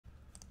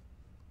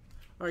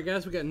All right,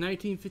 guys, we got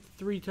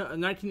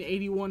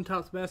 1981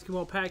 Topps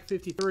Basketball Pack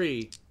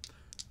 53.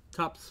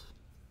 Topps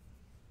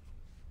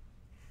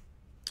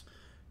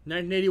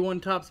 1981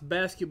 Topps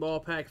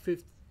Basketball Pack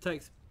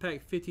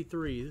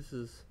 53. This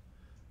is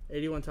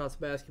 81 Topps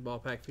Basketball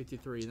Pack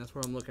 53, and that's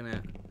what I'm looking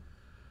at.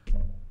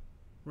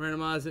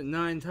 Randomized it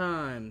 9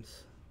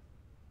 times.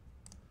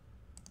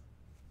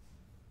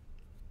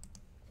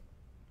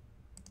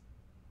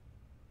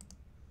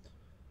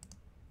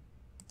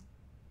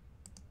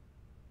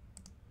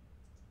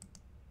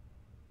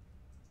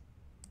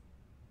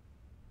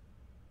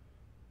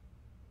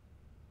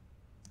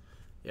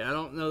 Yeah, I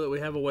don't know that we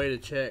have a way to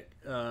check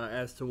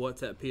as to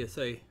what's at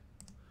PSA.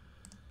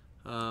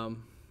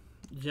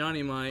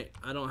 Johnny might.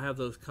 I don't have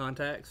those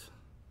contacts.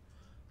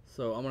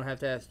 So I'm going to have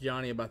to ask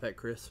Johnny about that,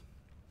 Chris.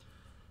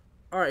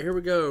 Alright, here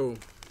we go.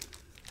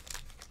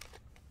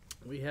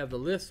 We have the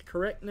list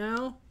correct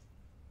now.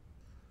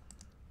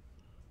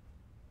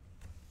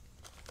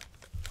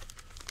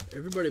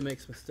 Everybody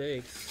makes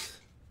mistakes.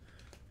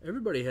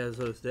 Everybody has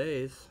those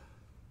days.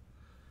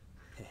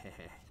 A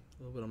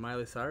little bit of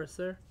Miley Cyrus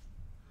there.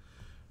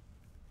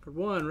 Card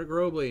 1, Rick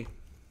Robley.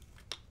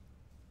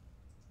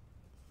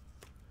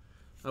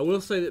 I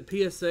will say that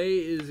PSA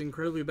is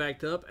incredibly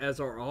backed up, as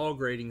are all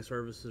grading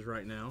services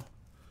right now.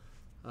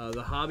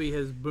 The hobby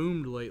has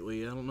boomed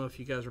lately. I don't know if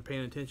you guys are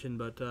paying attention,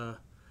 but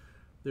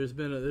there's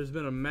been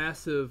a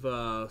massive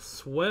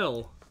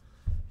swell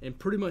in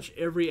pretty much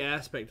every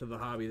aspect of the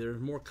hobby. There's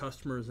more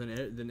customers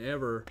than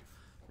ever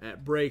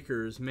at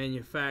breakers,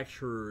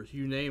 manufacturers,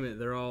 you name it.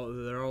 They're all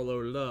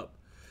loaded up.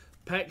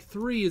 Pack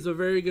 3 is a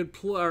very good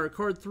player.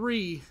 Card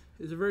 3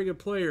 is a very good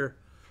player.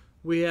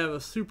 We have a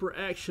super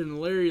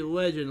action Larry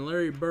Legend,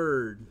 Larry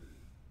Bird.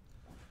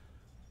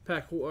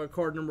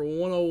 Card number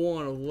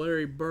 101 of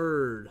Larry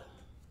Bird.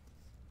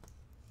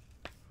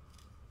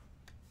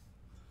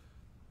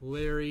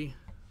 Larry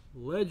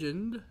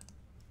Legend.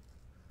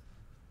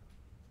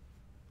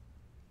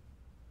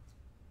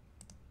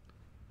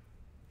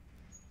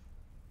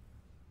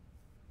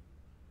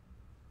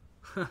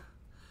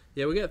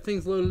 Yeah, we got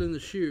things loaded in the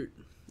chute.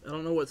 I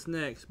don't know what's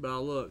next, but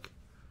I'll look.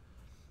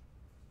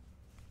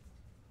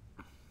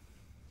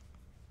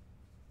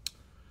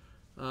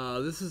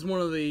 This is one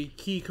of the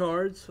key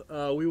cards.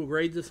 We will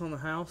grade this on the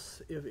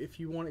house if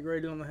you want it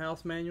graded on the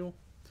house, Manuel.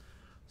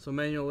 So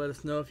Manuel, let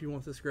us know if you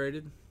want this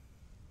graded.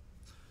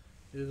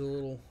 It is a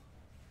little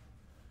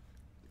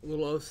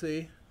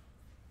OC.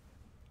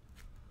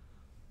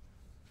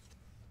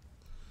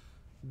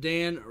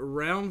 Dan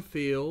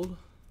Roundfield.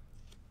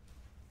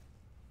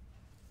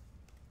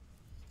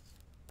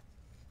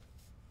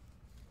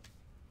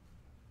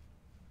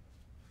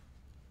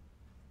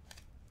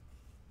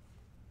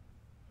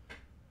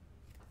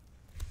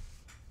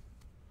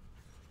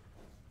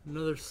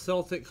 Another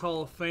Celtic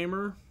Hall of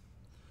Famer,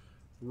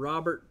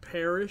 Robert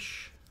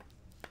Parrish.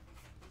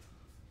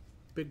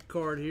 Big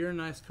card here,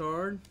 nice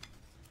card.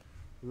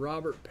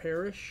 Robert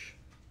Parrish.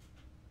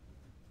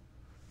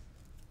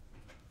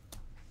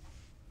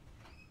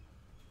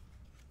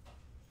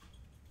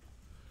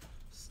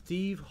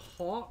 Steve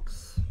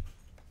Hawks.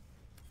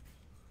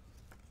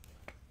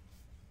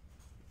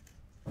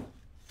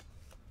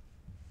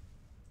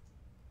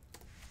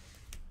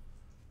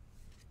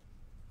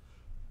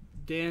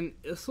 Dan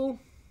Issel.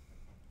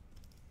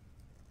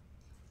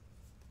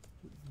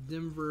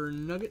 Denver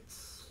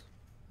Nuggets.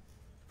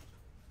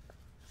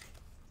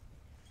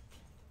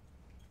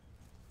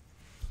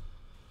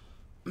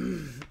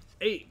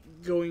 Eight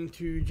going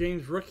to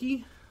James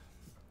Rookie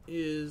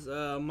is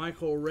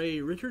Michael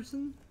Ray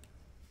Richardson.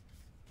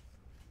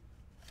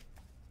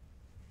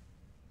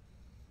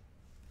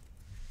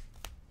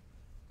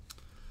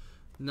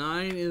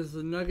 Nine is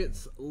the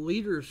Nuggets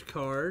Leaders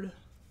card,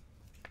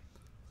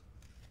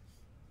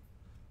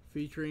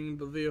 featuring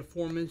the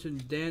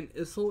aforementioned Dan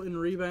Issel in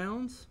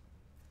rebounds.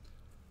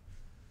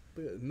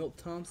 Milt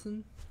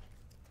Thompson.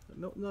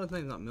 No, his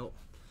name's not Milt.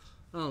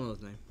 I don't know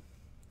his name.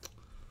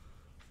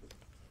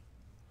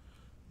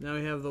 Now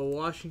we have the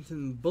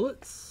Washington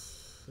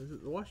Bullets. Is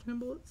it the Washington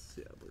Bullets?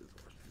 Yeah, I believe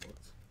it's the Washington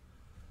Bullets.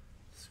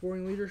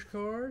 Scoring leaders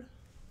card.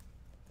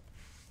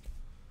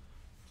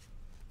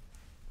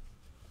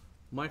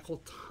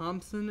 Michael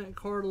Thompson at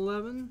card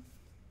 11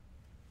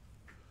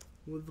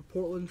 with the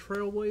Portland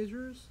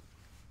Trailblazers.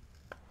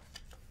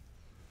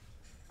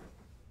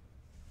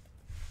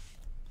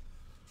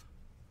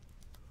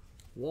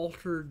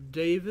 Walter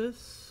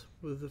Davis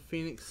with the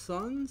Phoenix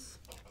Suns.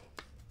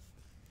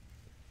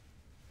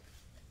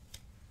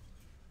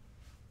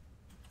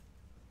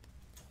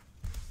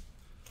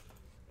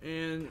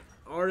 And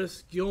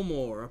Artis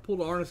Gilmore. I pulled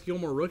an Artis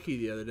Gilmore rookie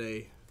the other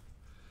day.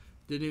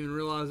 Didn't even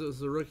realize it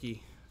was a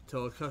rookie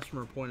until a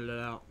customer pointed it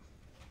out.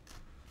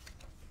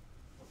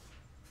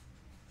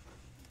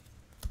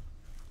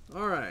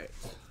 Alright.